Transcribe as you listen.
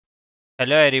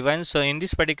Hello everyone. So in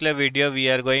this particular video we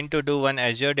are going to do one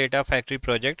Azure Data Factory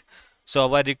project. So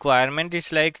our requirement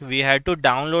is like we had to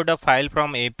download a file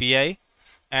from API,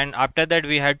 and after that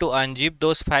we had to unzip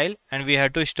those file and we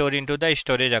had to store into the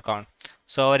storage account.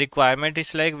 So our requirement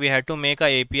is like we had to make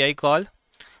a API call.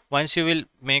 Once you will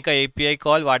make a API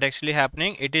call, what actually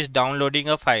happening, it is downloading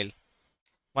a file.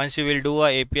 Once you will do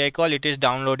a API call, it is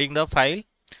downloading the file,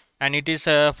 and it is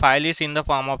file is in the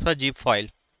form of a zip file.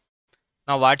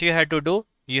 Now what you have to do,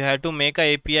 you have to make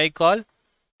a API call,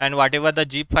 and whatever the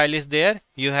zip file is there,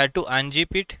 you have to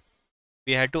unzip it.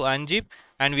 We have to unzip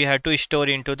and we have to store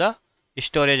into the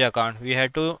storage account. We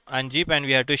have to unzip and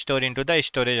we have to store into the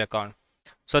storage account.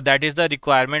 So that is the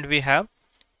requirement we have.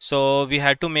 So we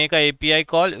have to make a API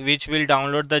call which will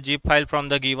download the zip file from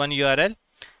the given URL,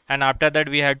 and after that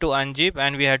we have to unzip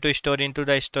and we have to store into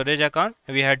the storage account.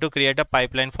 We have to create a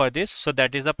pipeline for this. So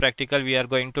that is the practical we are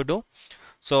going to do.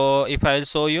 So if I will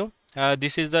show you,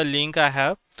 this is the link I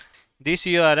have. This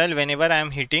URL, whenever I am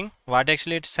hitting, what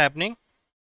actually it's happening,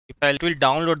 if I will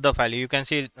download the file, you can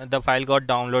see the file got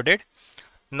downloaded.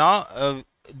 Now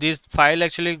this file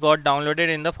actually got downloaded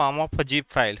in the form of a zip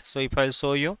file. So if I will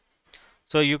show you,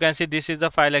 so you can see this is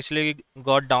the file actually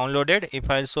got downloaded. If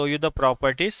I will show you the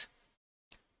properties,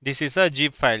 this is a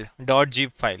zip file,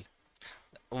 .zip file.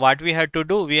 What we had to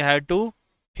do, we had to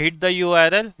hit the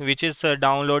URL which is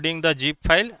downloading the zip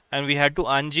file, and we had to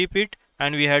unzip it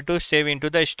and we had to save into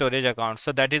the storage account.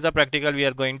 So that is the practical we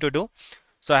are going to do.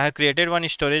 So I have created one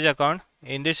storage account.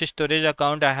 In this storage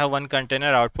account I have one container,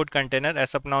 output container.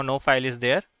 As of now no file is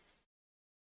there.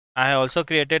 I have also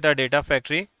created a data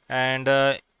factory, and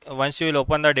once you will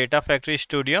open the data factory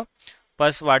studio,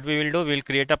 first what we will do, we will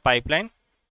create a pipeline,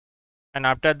 and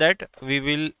after that we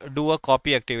will do a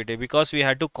copy activity because we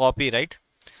had to copy, right?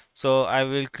 So I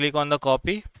will click on the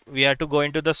copy. We have to go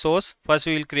into the source. First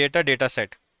we will create a data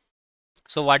set.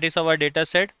 So what is our data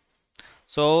set?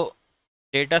 So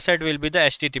data set will be the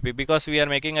HTTP because we are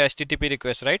making a HTTP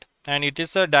request, right? And it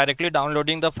is directly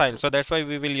downloading the file. So that's why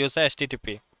we will use a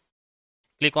HTTP.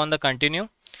 Click on the continue,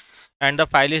 and the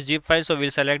file is zip file. So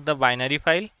we'll select the binary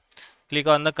file. Click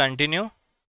on the continue.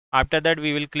 After that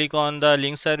we will click on the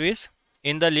link service.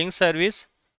 In the link service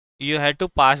you have to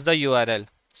pass the URL.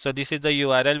 So this is the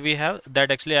URL we have, that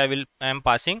actually I am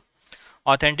passing.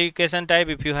 Authentication type,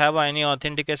 if you have any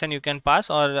authentication you can pass,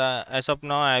 or as of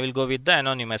now I will go with the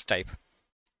anonymous type.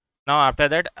 Now after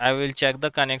that I will check the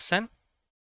connection.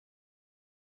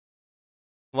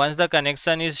 Once the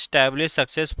connection is established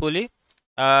successfully,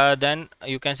 then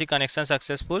you can see connection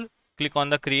successful. Click on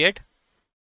the create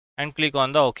and click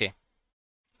on the OK.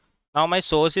 Now my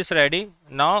source is ready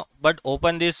now, but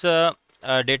open this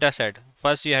data set.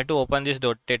 First you have to open this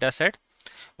data set.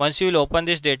 Once you will open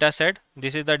this data set,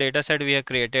 this is the data set we have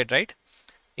created, right?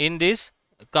 In this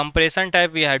compression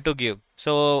type we have to give.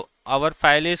 So our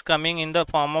file is coming in the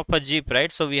form of a zip,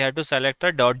 right? So we have to select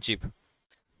a .zip,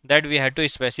 that we have to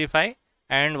specify.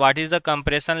 And what is the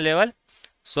compression level?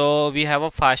 So we have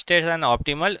a fastest and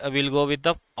optimal. We'll go with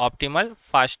the optimal.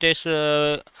 Fastest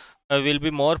will be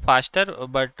more faster,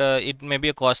 but it may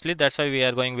be costly, that's why we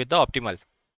are going with the optimal.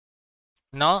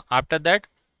 Now after that,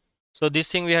 so this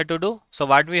thing we have to do. So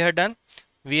what we have done,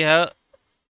 we have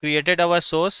created our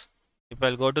source. If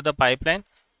I'll go to the pipeline,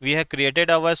 we have created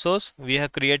our source, we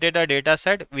have created a data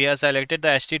set, we have selected the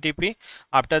HTTP.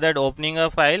 After that, opening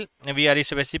a file, we are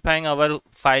specifying our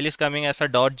file is coming as a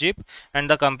 .zip, and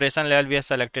the compression level we have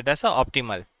selected as a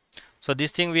optimal. So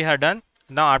this thing we have done.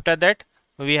 Now after that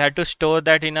we had to store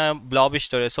that in a blob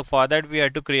storage. So for that we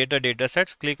had to create a data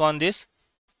set. Click on this,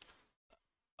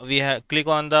 we have click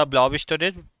on the blob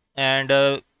storage, and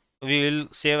we will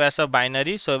save as a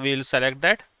binary. So we will select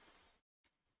that,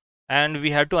 and we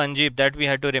have to unzip, that we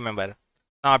have to remember.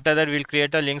 Now after that we will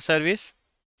create a link service.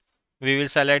 We will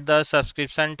select the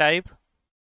subscription type.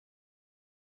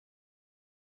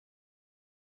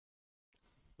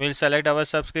 We will select our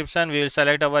subscription. We will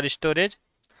select our storage,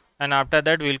 and after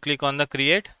that we will click on the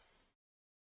create.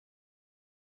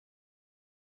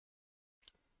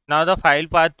 Now the file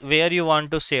path where you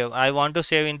want to save, I want to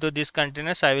save into this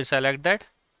container, so I will select that.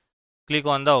 Click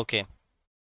on the OK.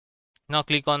 Now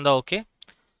click on the OK.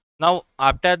 Now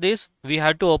after this we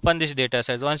have to open this data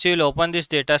set. Once you will open this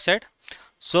data set,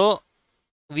 so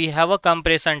we have a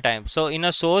compression time. So in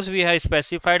a source we have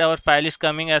specified our file is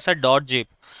coming as a .zip,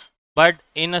 but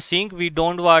in a sync we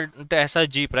don't want as a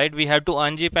zip, right? We have to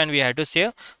unzip and we have to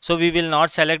save. So we will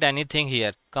not select anything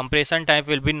here. Compression type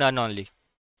will be none only.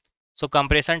 So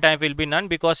compression type will be none,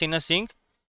 because in a sync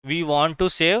we want to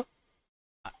save,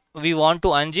 we want to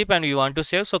unzip and we want to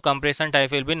save. So compression type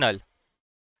will be null.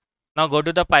 Now go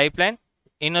to the pipeline.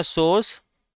 In a source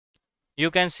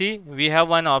you can see we have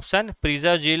one option,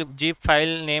 preserve zip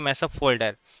file name as a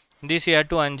folder. This you have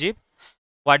to unzip.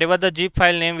 Whatever the zip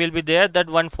file name will be there, that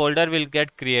one folder will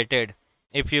get created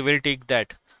if you will tick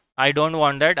that. I don't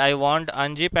want that. I want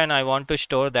unzip and I want to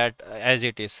store that as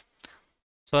it is.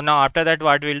 So now after that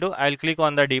what we'll do, I'll click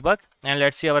on the debug and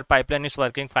let's see our pipeline is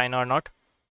working fine or not.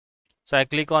 So I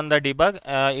click on the debug,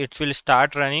 it will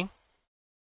start running.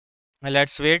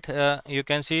 Let's wait. You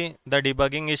can see the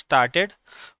debugging is started.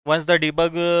 Once the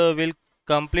debug will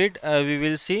complete, we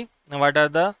will see what are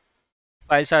the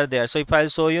files are there. So if I'll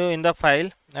show you in the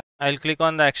file, I'll click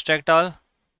on the extract all,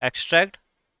 extract.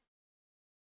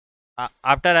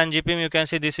 After unzipping, you can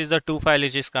see this is the 2 file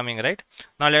which is coming, right?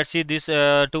 Now let's see this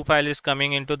 2 file is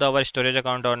coming into our storage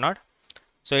account or not.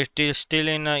 So it is still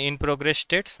in progress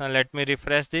state. Let me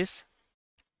refresh this.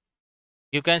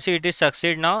 You can see it is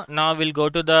succeed now. Now we'll go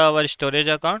to the our storage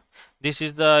account. This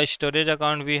is the storage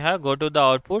account we have. Go to the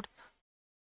output,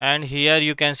 and here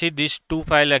you can see this 2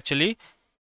 file actually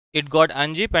it got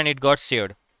unzip and it got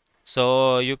saved.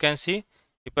 So you can see,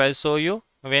 if I'll show you,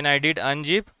 when I did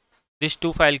unzip, this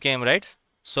 2 file came, right?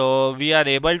 So we are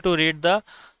able to read the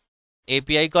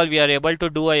API call, we are able to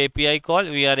do a API call,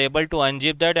 we are able to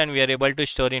unzip that, and we are able to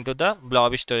store into the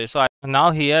blob storage. So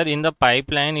now here in the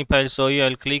pipeline, if I'll show you,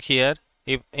 I'll click here.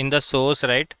 If in the source,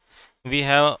 right, we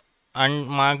have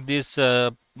unmarked this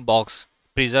box,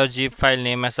 preserve zip file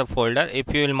name as a folder.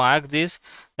 If you will mark this,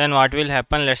 then what will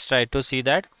happen? Let's try to see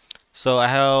that. So I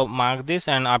have marked this,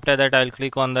 and after that I'll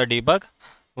click on the debug.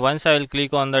 Once I will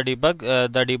click on the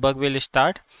debug will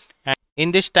start, and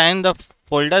in this time the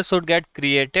folder should get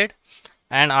created,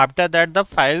 and after that the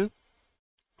file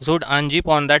should unzip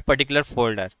on that particular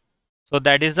folder. So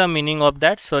that is the meaning of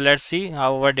that. So let's see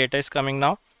how our data is coming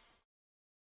now.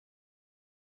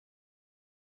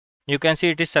 You can see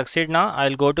it is succeed now.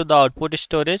 I'll go to the output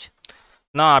storage.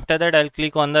 Now after that I'll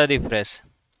click on the refresh.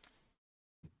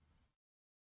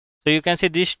 So you can see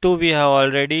these two we have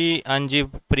already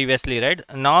unzipped previously, right?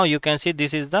 Now you can see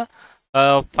this is the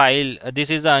file, this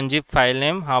is the unzip file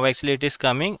name, how actually it is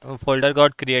coming. Folder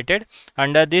got created.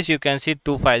 Under this you can see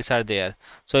 2 files are there.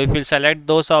 So if you select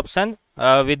those option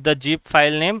with the zip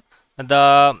file name,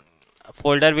 the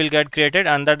folder will get created.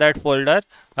 Under that folder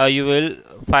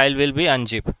file will be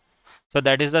unzip. So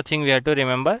that is the thing we have to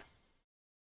remember.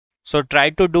 So try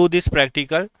to do this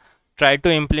practical, try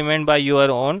to implement by your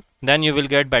own, then you will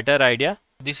get better idea.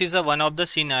 This is a one of the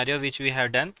scenario which we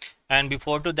have done, and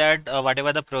before to that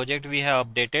whatever the project we have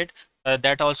updated,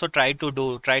 that also try to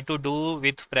do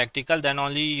with practical, then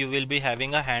only you will be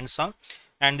having a hands-on.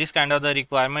 And this kind of the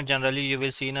requirement generally you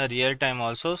will see in a real time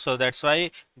also. So that's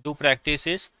why do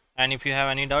practices, and if you have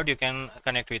any doubt you can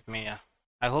connect with me. Yeah,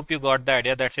 I hope you got the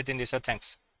idea. That's it in this.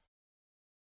 Thanks.